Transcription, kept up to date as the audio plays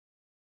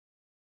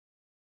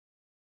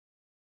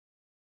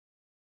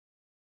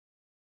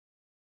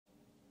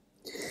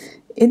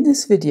In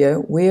this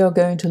video, we are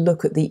going to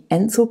look at the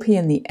enthalpy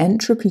and the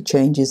entropy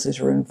changes that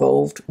are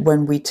involved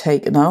when we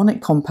take an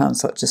ionic compound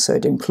such as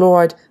sodium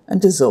chloride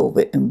and dissolve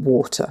it in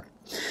water.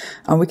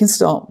 And we can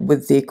start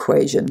with the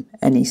equation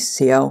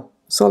NaCl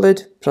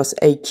solid plus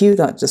Aq,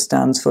 that just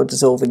stands for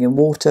dissolving in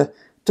water,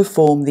 to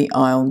form the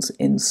ions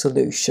in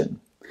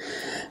solution.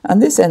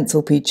 And this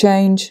enthalpy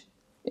change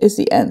is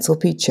the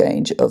enthalpy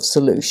change of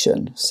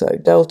solution. So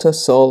delta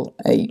sol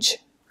H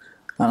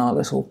and our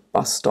little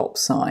bus stop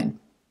sign.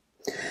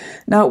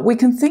 Now, we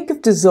can think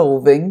of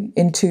dissolving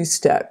in two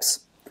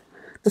steps.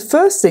 The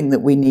first thing that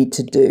we need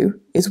to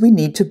do is we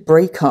need to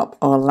break up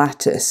our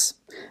lattice.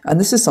 And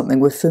this is something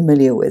we're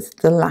familiar with,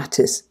 the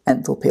lattice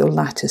enthalpy or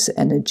lattice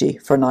energy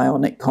for an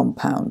ionic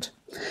compound.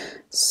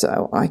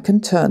 So I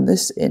can turn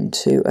this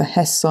into a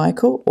Hess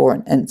cycle or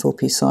an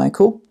enthalpy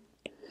cycle.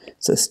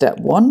 So step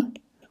one,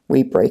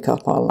 we break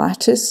up our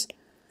lattice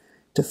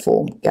to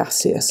form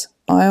gaseous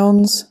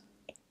ions.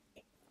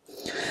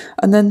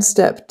 And then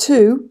step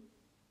two,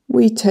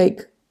 we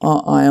take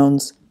our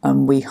ions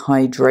and we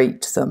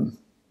hydrate them.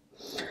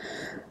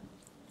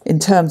 In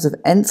terms of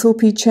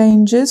enthalpy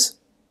changes,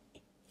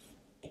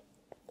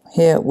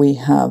 here we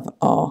have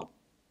our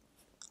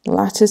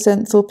lattice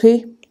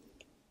enthalpy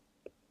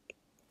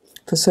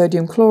for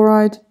sodium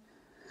chloride.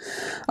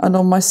 And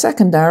on my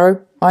second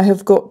arrow, I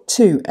have got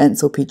two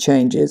enthalpy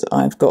changes.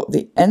 I've got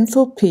the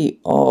enthalpy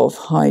of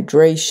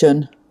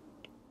hydration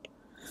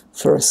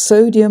for a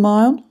sodium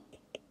ion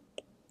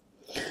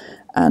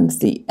and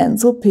the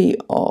enthalpy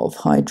of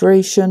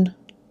hydration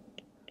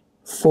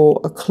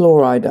for a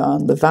chloride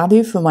ion. The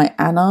value for my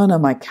anion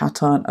and my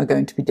cation are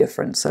going to be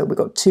different. So we've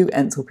got two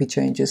enthalpy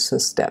changes for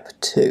step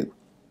two.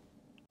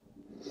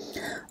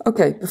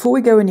 Okay, before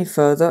we go any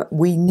further,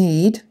 we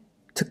need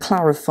to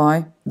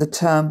clarify the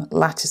term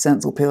lattice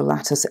enthalpy or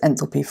lattice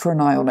enthalpy for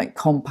an ionic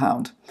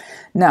compound.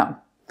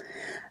 Now,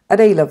 at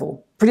A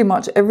level, pretty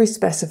much every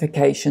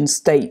specification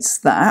states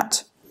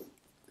that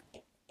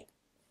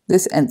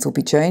this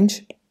enthalpy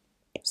change,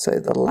 so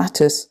the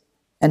lattice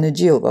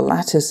energy or the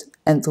lattice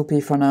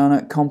enthalpy for an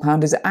ionic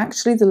compound, is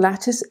actually the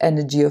lattice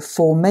energy of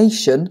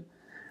formation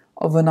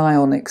of an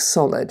ionic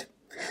solid.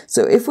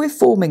 So if we're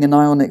forming an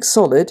ionic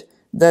solid,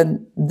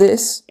 then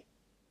this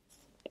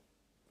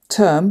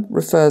term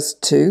refers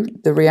to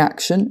the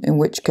reaction, in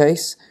which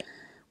case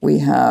we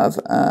have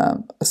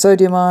a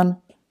sodium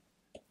ion,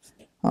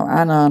 our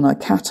anion, our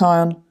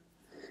cation,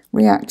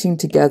 reacting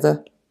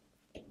together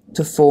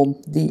to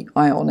form the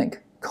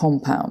ionic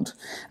compound.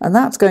 And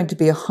that's going to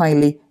be a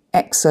highly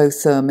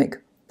exothermic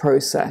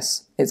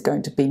process. It's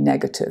going to be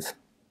negative.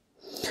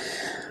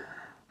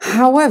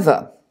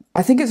 However,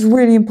 I think it's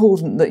really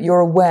important that you're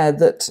aware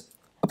that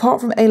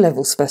apart from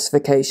A-level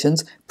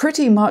specifications,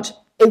 pretty much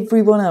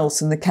everyone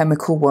else in the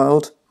chemical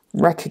world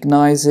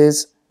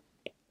recognizes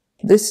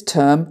this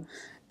term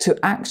to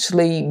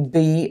actually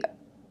be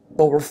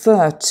or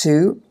refer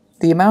to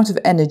the amount of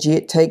energy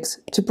it takes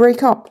to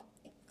break up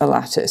a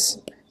lattice.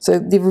 So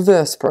the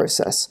reverse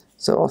process.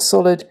 So our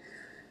solid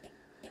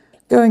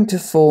going to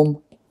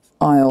form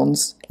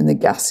ions in the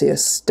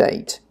gaseous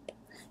state,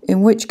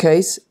 in which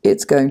case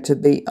it's going to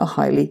be a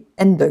highly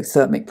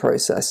endothermic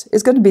process.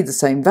 It's going to be the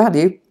same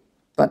value,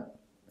 but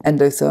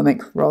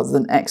endothermic rather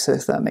than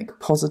exothermic,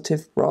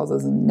 positive rather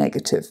than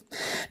negative.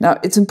 Now,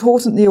 it's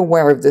important that you're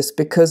aware of this,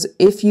 because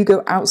if you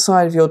go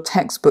outside of your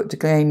textbook to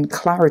gain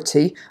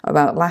clarity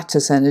about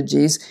lattice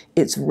energies,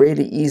 it's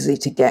really easy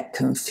to get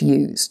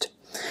confused.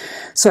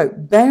 So,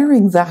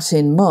 bearing that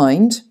in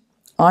mind,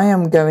 I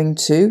am going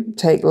to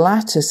take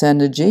lattice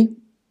energy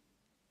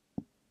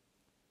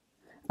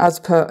as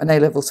per an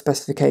A-level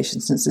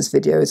specification, since this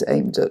video is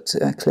aimed at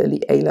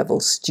clearly A-level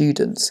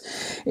students.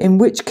 In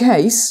which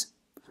case,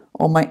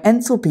 on my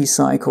enthalpy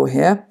cycle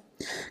here,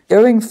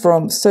 going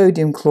from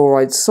sodium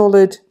chloride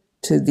solid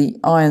to the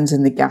ions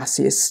in the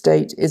gaseous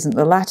state isn't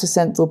the lattice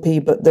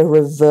enthalpy, but the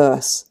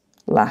reverse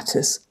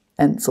lattice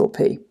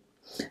enthalpy.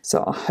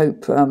 So I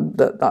hope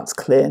that that's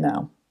clear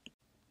now.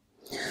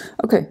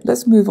 Okay,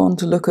 let's move on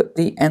to look at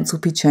the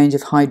enthalpy change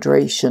of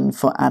hydration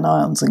for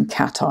anions and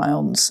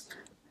cations,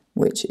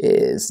 which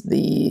is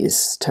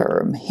this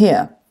term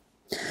here.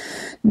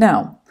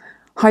 Now,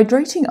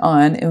 hydrating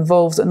ion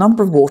involves a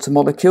number of water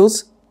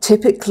molecules,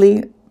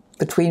 typically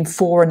between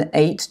 4 and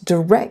 8,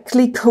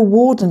 directly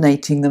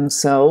coordinating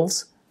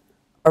themselves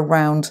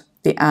around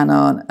the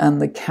anion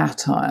and the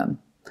cation.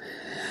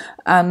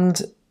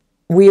 And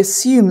we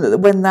assume that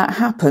when that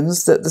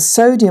happens, that the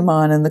sodium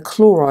ion and the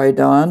chloride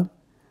ion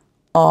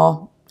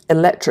are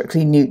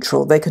electrically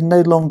neutral. They can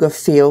no longer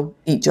feel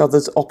each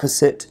other's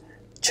opposite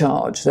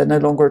charge. They're no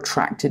longer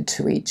attracted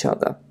to each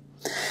other.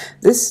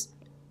 This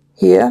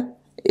here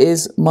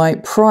is my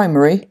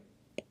primary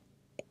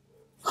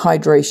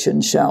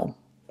hydration shell.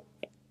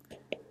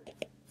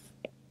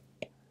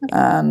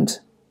 And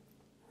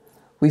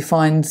we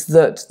find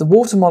that the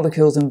water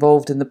molecules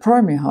involved in the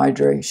primary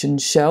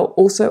hydration shell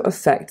also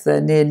affect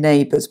their near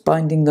neighbours,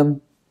 binding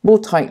them more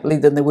tightly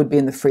than they would be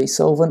in the free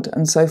solvent,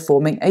 and so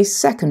forming a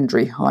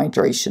secondary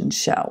hydration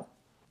shell.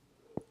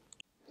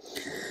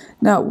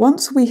 Now,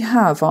 once we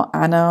have our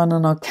anion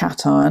and our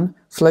cation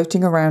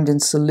floating around in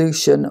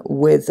solution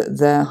with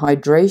their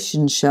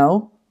hydration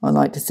shell, I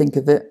like to think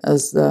of it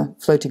as they're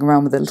floating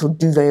around with a little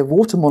duvet of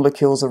water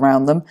molecules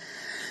around them,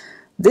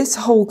 this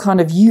whole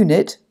kind of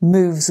unit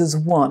moves as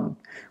one,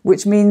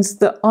 which means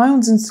that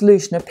ions in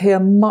solution appear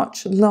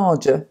much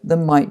larger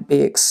than might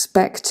be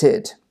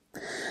expected.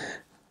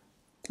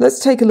 Let's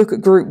take a look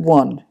at group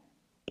 1.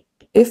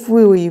 If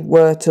we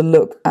were to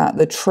look at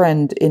the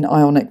trend in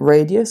ionic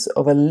radius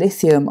of a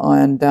lithium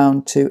ion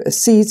down to a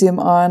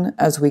cesium ion,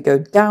 as we go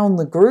down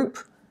the group,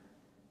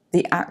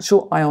 the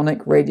actual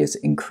ionic radius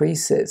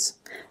increases.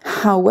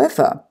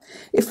 However,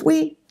 if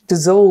we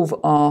dissolve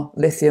our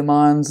lithium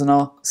ions and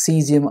our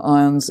cesium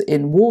ions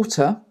in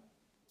water,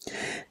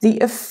 the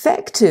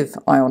effective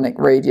ionic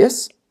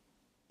radius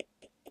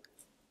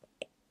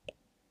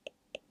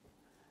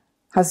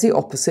has the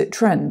opposite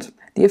trend.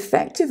 The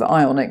effective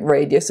ionic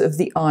radius of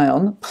the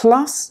ion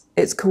plus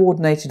its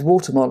coordinated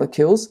water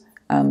molecules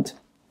and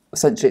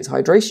essentially its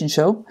hydration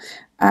shell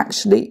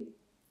actually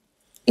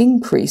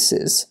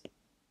increases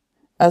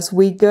as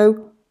we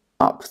go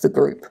up the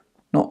group,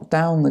 not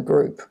down the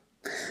group.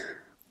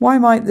 Why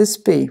might this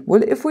be?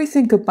 Well, if we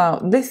think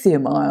about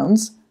lithium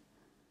ions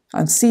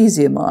and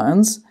cesium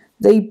ions,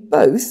 they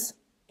both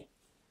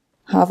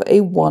have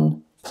a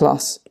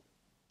 1+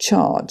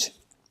 charge.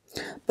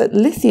 But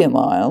lithium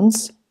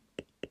ions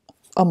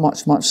are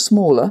much, much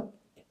smaller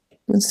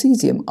than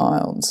cesium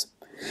ions.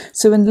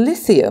 So in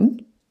lithium,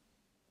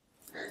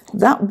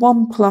 that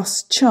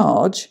 1+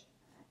 charge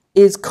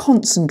is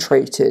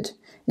concentrated.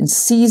 In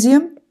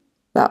cesium,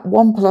 that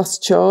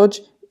 1+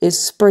 charge is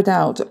spread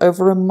out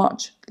over a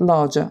much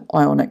larger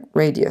ionic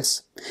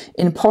radius.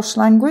 In posh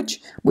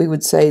language, we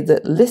would say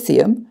that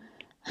lithium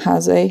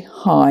has a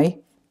high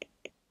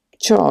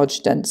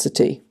charge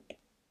density,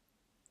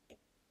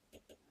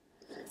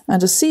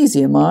 and a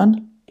cesium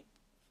ion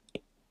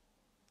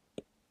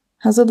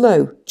has a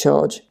low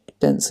charge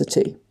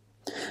density.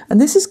 And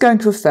this is going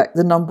to affect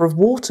the number of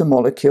water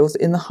molecules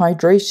in the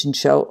hydration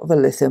shell of a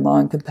lithium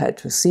ion compared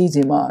to a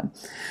cesium ion.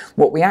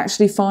 What we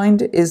actually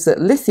find is that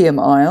lithium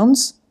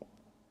ions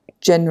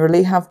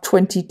generally have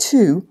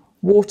 22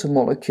 water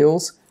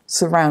molecules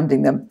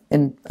surrounding them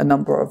in a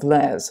number of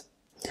layers.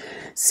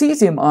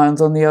 Cesium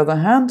ions, on the other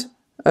hand,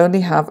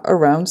 only have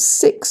around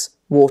 6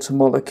 water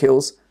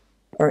molecules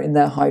in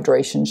their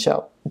hydration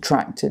shell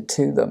attracted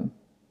to them.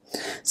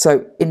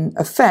 So in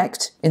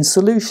effect, in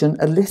solution,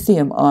 a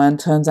lithium ion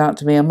turns out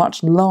to be a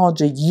much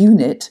larger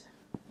unit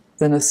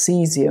than a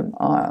cesium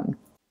ion.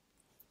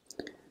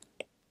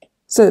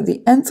 So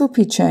the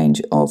enthalpy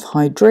change of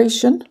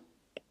hydration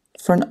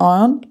for an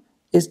ion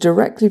is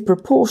directly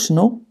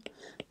proportional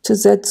to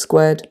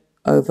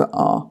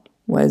z²/r,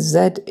 where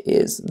z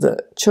is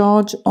the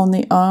charge on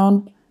the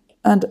ion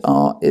and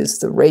r is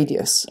the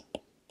radius.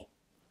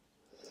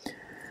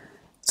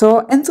 So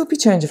our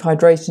enthalpy change of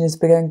hydration is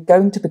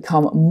going to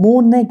become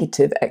more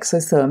negative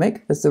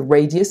exothermic as the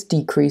radius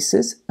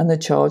decreases and the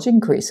charge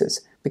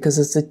increases, because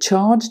as the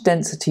charge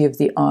density of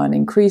the ion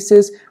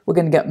increases, we're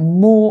going to get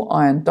more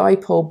ion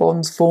dipole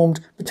bonds formed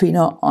between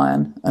our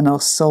ion and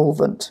our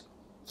solvent.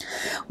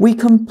 We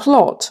can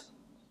plot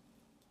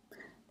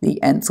the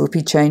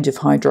enthalpy change of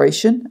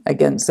hydration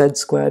against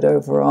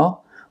z²/r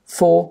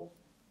for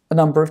a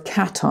number of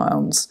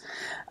cations,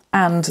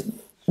 and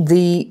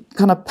the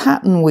kind of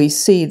pattern we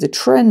see, the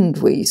trend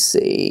we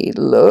see,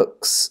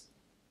 looks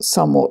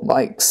somewhat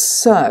like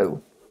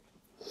so.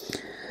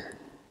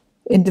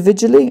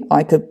 Individually,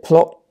 I could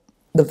plot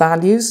the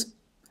values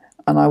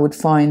and I would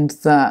find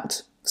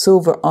that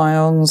silver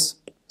ions,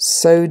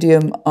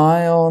 sodium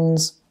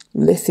ions,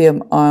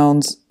 lithium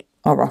ions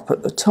are up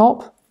at the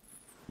top,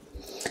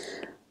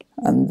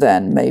 and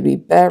then maybe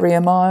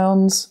barium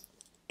ions,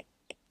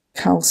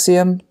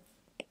 calcium,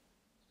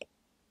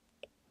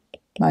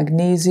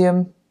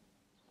 magnesium,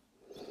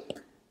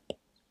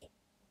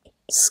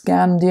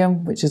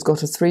 scandium, which has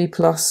got a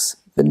 3+,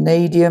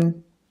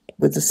 vanadium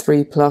with the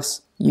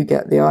 3+, you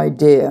get the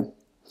idea.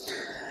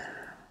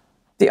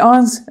 The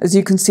ions, as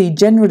you can see,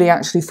 generally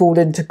actually fall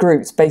into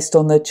groups based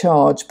on their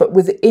charge, but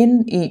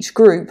within each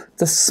group,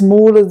 the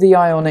smaller the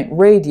ionic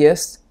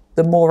radius,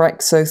 the more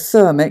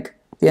exothermic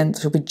the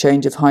enthalpy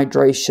change of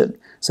hydration.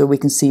 So we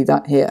can see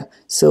that here.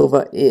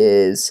 Silver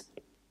is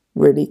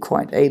really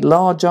quite a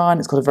large ion,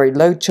 it's got a very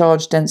low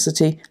charge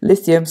density.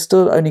 Lithium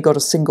still only got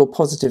a single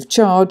positive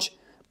charge,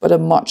 but a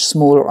much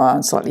smaller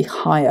ion, slightly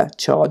higher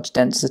charge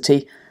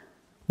density,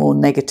 more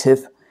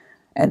negative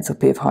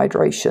enthalpy of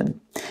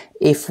hydration.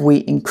 If we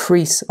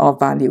increase our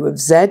value of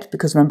z,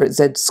 because remember it's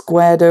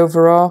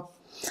z²/r,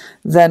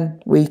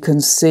 then we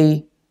can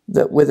see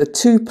that with a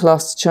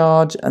 2+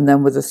 charge and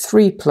then with a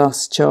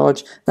 3+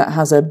 charge, that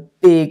has a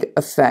big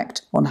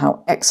effect on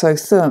how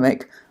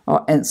exothermic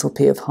our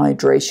enthalpy of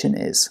hydration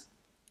is.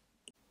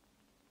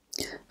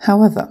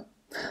 However,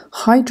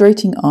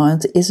 hydrating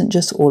ions isn't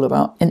just all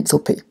about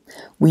enthalpy.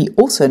 We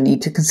also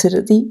need to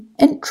consider the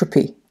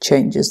entropy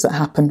changes that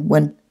happen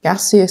when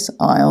gaseous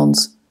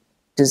ions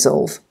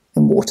dissolve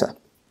in water.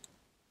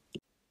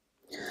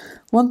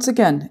 Once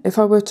again, if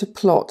I were to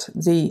plot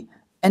the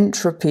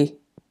entropy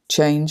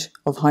change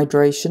of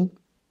hydration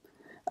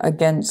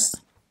against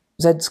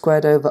Z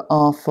squared over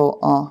R for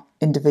our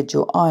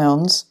individual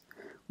ions,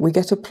 we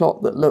get a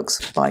plot that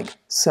looks like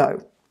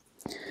so.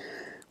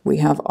 We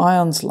have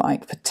ions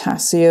like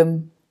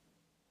potassium,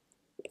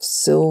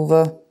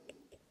 silver,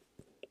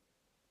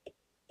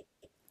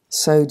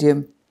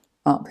 sodium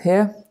up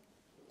here.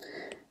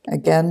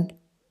 Again,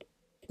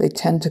 they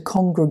tend to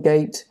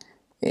congregate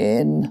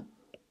in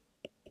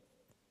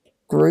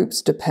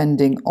groups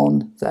depending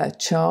on their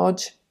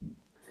charge.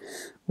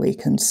 We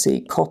can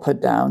see copper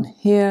down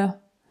here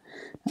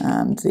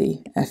and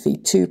the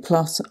Fe2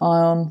 plus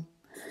ion,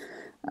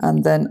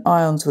 and then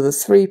ions with a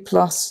 3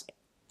 plus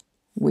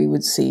we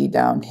would see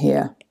down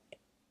here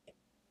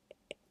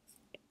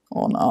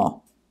on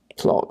our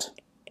plot.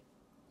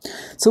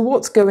 So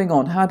what's going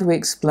on? How do we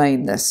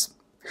explain this?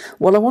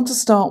 Well, I want to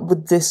start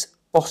with this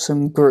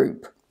bottom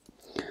group.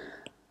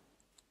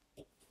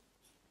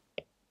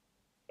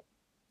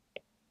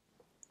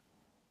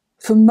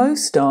 For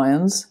most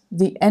ions,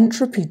 the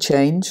entropy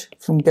change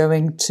from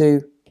going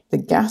to the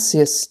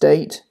gaseous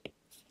state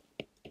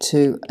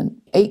to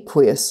an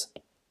aqueous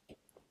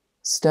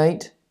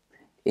state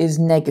is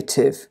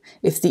negative.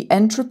 If the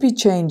entropy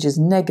change is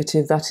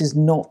negative, that is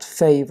not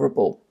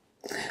favourable.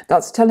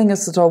 That's telling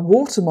us that our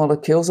water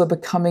molecules are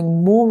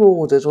becoming more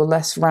ordered or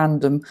less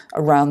random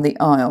around the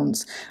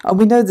ions. And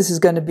we know this is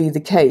going to be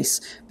the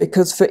case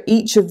because for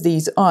each of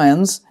these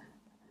ions,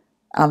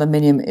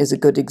 aluminium is a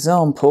good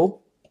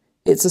example,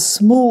 it's a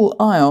small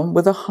ion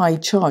with a high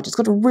charge. It's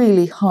got a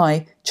really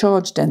high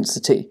charge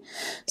density.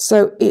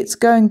 So it's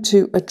going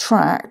to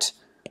attract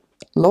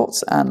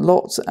lots and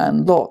lots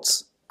and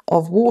lots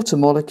of water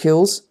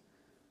molecules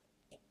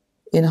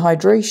in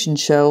hydration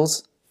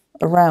shells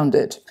around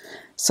it.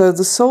 So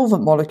the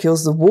solvent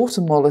molecules, the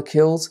water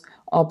molecules,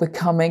 are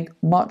becoming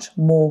much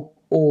more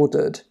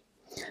ordered.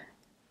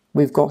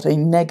 We've got a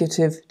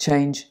negative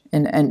change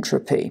in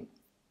entropy.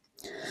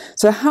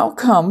 So how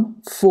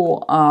come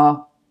for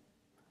our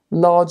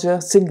larger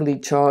singly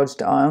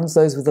charged ions,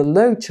 those with a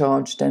low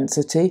charge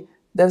density,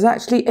 there's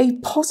actually a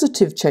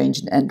positive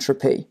change in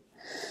entropy?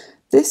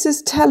 This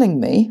is telling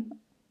me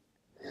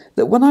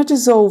that when I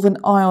dissolve an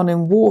ion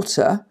in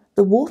water,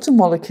 the water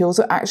molecules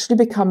are actually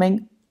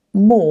becoming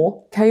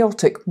more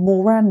chaotic,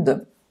 more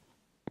random.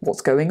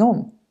 What's going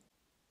on?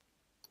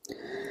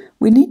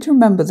 We need to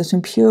remember that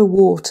in pure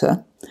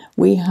water,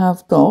 we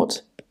have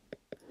got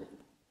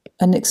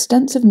an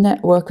extensive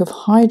network of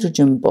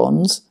hydrogen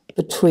bonds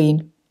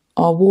between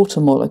our water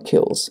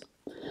molecules,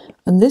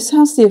 and this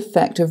has the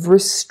effect of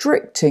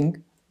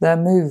restricting their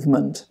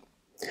movement.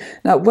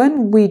 Now,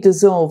 when we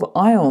dissolve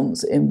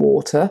ions in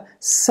water,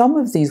 some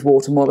of these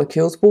water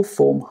molecules will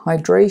form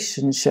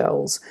hydration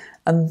shells,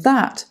 and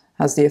that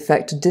has the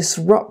effect of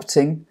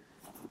disrupting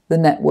the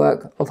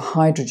network of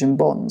hydrogen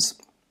bonds.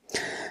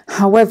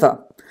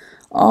 However,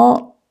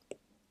 our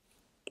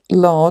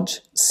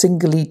large,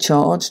 singly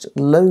charged,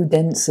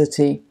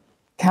 low-density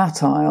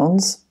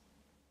cations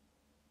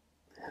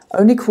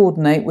only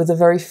coordinate with a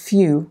very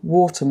few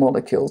water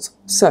molecules.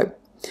 So,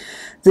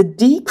 the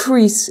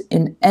decrease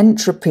in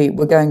entropy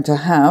we're going to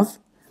have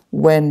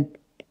when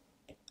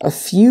a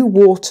few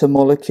water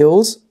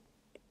molecules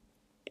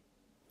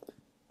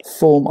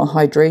form a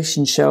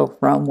hydration shell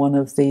around one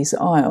of these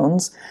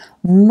ions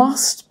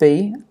must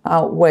be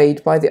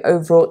outweighed by the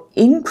overall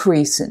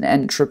increase in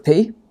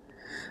entropy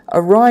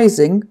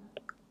arising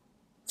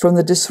from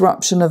the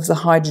disruption of the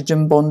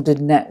hydrogen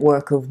bonded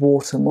network of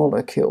water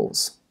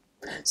molecules.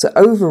 So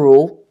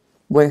overall,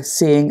 we're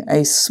seeing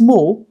a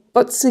small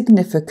but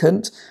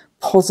significant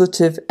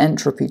positive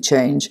entropy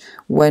change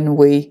when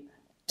we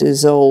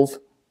dissolve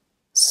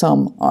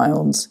some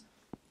ions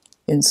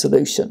in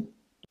solution.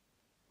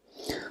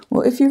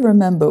 Well, if you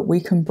remember,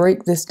 we can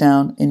break this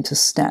down into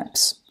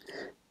steps.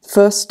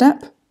 First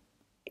step,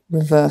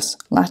 reverse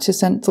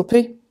lattice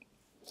enthalpy.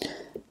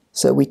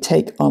 So we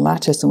take our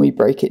lattice and we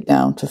break it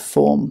down to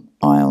form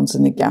ions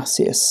in the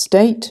gaseous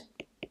state.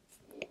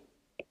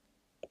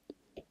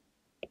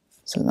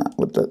 So that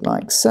would look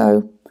like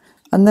so.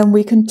 And then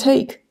we can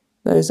take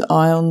those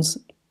ions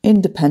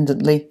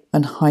independently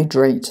and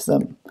hydrate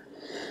them.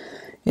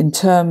 In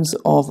terms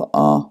of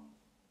our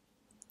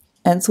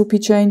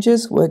enthalpy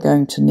changes, we're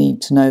going to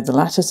need to know the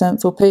lattice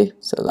enthalpy.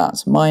 So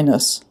that's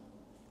minus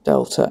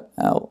delta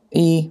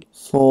LE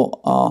for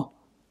our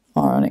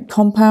ionic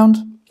compound.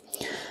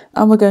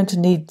 And we're going to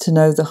need to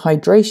know the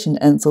hydration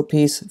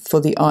enthalpies for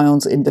the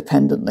ions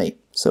independently.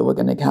 So we're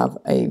going to have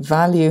a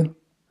value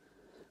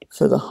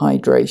for the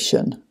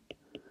hydration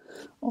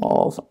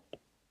of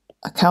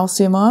a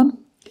calcium ion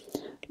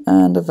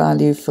and a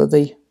value for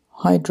the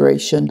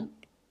hydration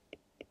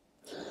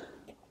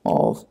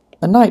of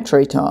a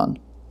nitrate ion.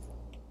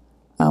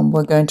 And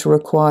we're going to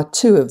require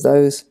two of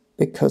those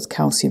because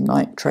calcium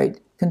nitrate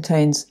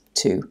contains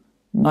two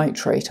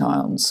nitrate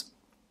ions.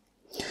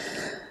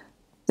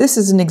 This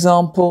is an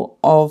example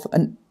of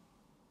an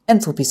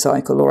enthalpy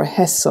cycle or a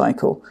Hess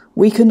cycle.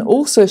 We can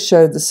also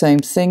show the same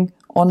thing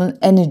on an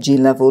energy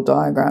level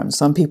diagram.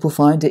 Some people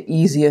find it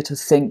easier to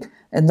think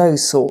in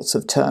those sorts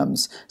of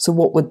terms. So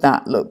what would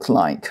that look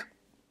like?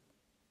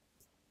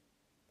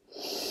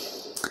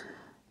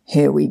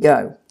 Here we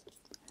go.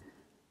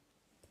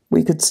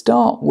 We could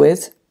start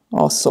with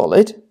our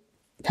solid,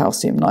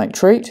 calcium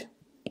nitrate.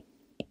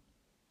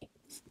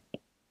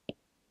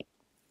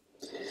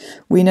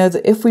 We know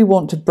that if we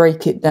want to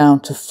break it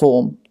down to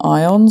form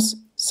ions,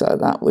 so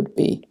that would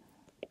be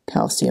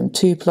calcium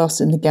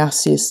 2+ in the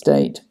gaseous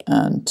state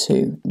and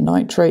 2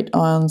 nitrate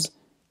ions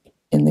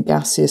in the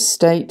gaseous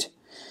state,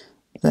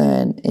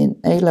 then in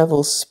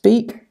A-level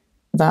speak,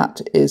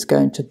 that is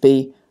going to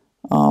be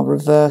our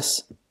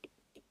reverse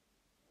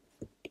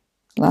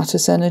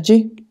lattice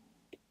energy.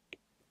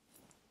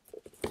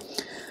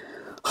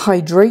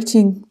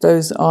 Hydrating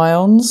those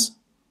ions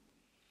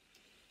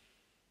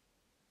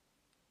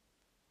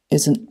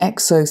is an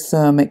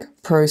exothermic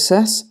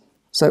process.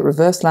 So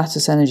reverse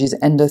lattice energy is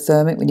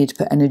endothermic. We need to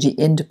put energy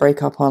in to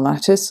break up our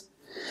lattice.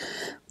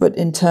 But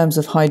in terms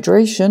of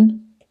hydration,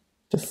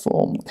 to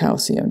form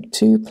calcium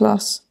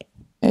 2+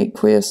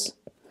 aqueous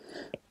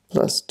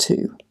plus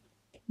 2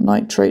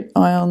 nitrate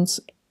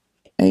ions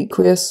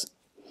aqueous,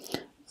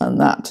 and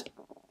that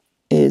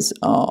is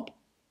our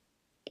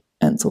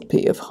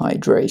enthalpy of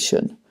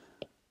hydration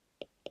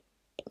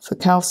for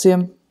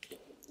calcium,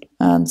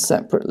 and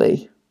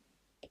separately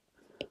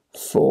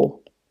for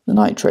the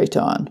nitrate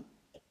ion,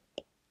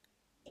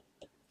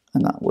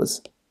 and that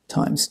was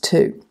times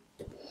 2.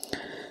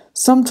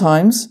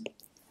 Sometimes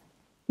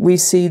we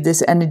see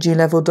this energy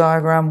level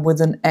diagram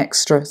with an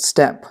extra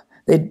step.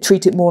 They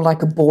treat it more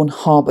like a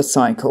Born-Haber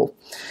cycle.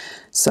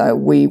 So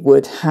we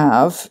would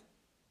have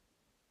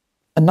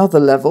another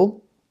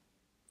level.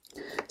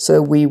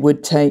 So we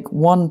would take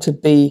 1 to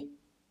be,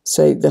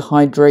 say, the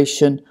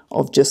hydration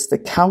of just the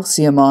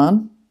calcium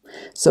ion.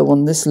 So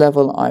on this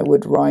level I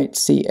would write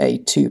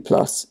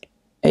Ca2+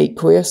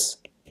 aqueous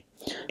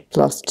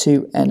plus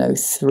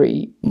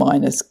 2NO3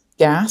 minus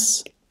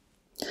gas.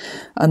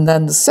 And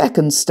then the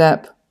second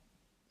step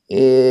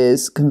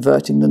is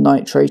converting the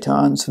nitrate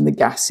ions from the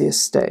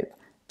gaseous state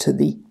to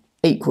the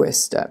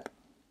aqueous step.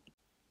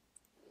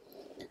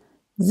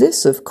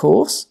 This, of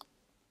course,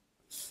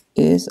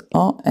 is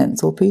our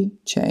enthalpy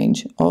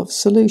change of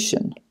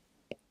solution,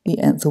 the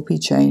enthalpy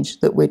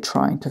change that we're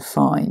trying to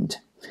find.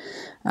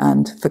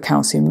 And for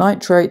calcium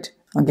nitrate,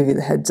 I'll give you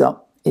the heads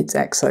up, it's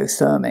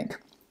exothermic.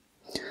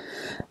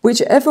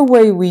 Whichever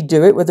way we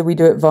do it, whether we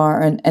do it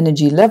via an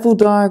energy level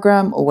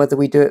diagram or whether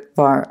we do it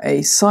via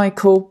a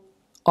cycle,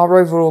 our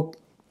overall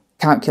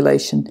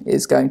calculation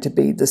is going to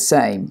be the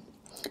same.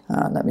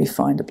 Let me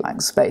find a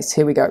blank space.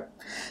 Here we go.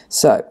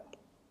 So,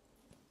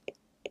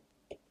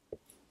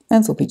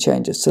 enthalpy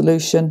change of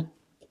solution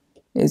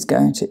is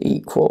going to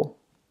equal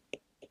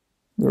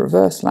the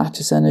reverse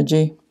lattice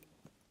energy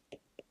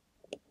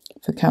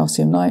for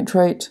calcium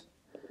nitrate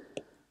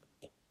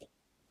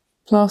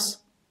plus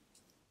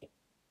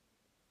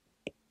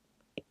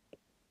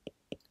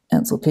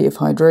enthalpy of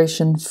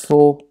hydration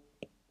for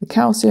the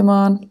calcium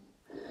ion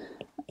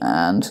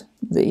and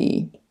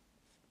the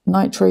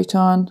nitrate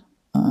ion.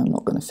 I'm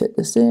not going to fit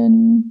this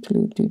in.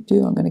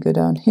 I'm going to go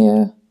down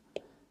here.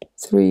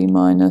 3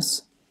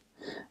 minus,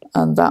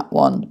 and that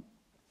one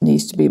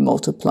needs to be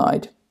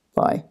multiplied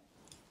by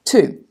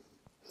 2.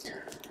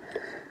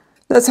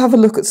 Let's have a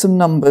look at some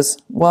numbers.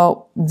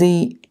 Well,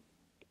 the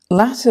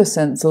lattice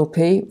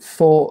enthalpy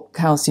for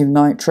calcium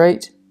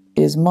nitrate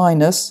is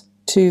minus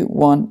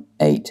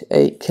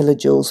 2188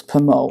 kilojoules per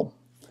mole.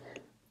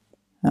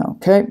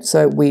 Okay,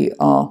 so we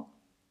are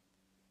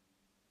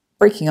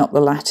breaking up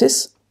the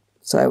lattice,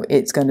 so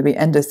it's going to be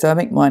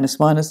endothermic, minus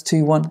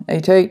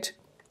 2188.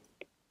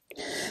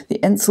 The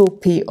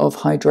enthalpy of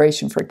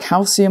hydration for a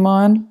calcium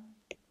ion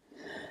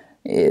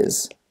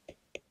is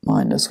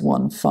minus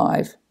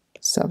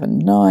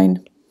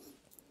 1579,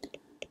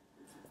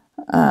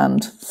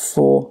 and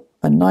for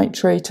a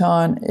nitrate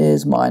ion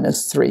is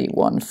minus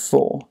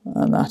 314,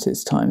 and that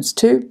is times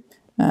 2.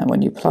 And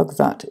when you plug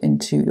that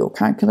into your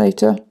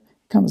calculator,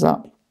 it comes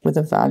up with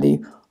a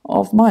value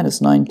of minus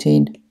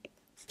 19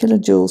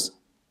 kilojoules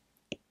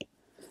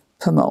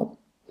per mole.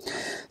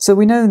 So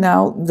we know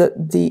now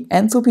that the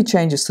enthalpy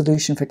change of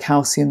solution for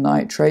calcium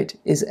nitrate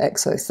is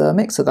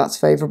exothermic, so that's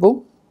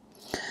favourable.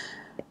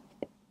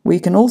 We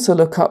can also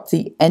look up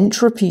the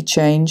entropy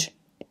change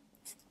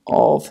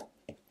of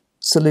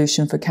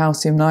solution for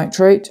calcium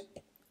nitrate,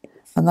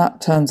 and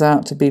that turns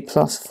out to be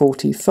plus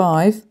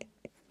 45.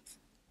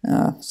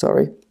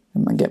 Sorry,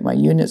 I'm going to get my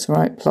units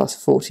right, plus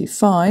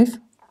 45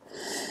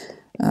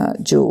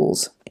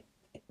 joules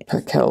per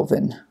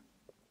Kelvin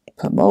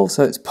per mole,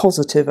 so it's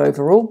positive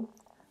overall.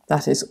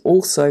 That is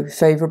also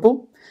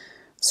favourable.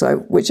 So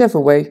whichever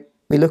way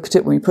we look at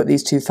it, when we put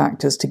these two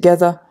factors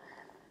together,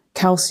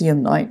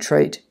 calcium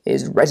nitrate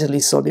is readily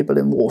soluble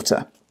in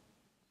water.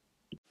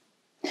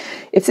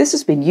 If this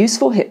has been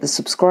useful, hit the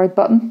subscribe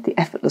button, the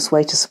effortless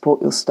way to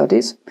support your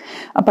studies.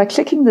 And by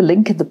clicking the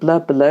link in the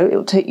blurb below, it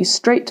will take you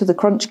straight to the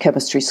Crunch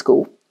Chemistry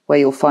School, where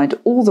you'll find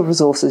all the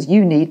resources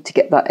you need to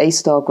get that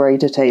A-star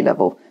grade at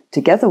A-level.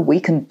 Together we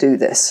can do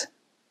this.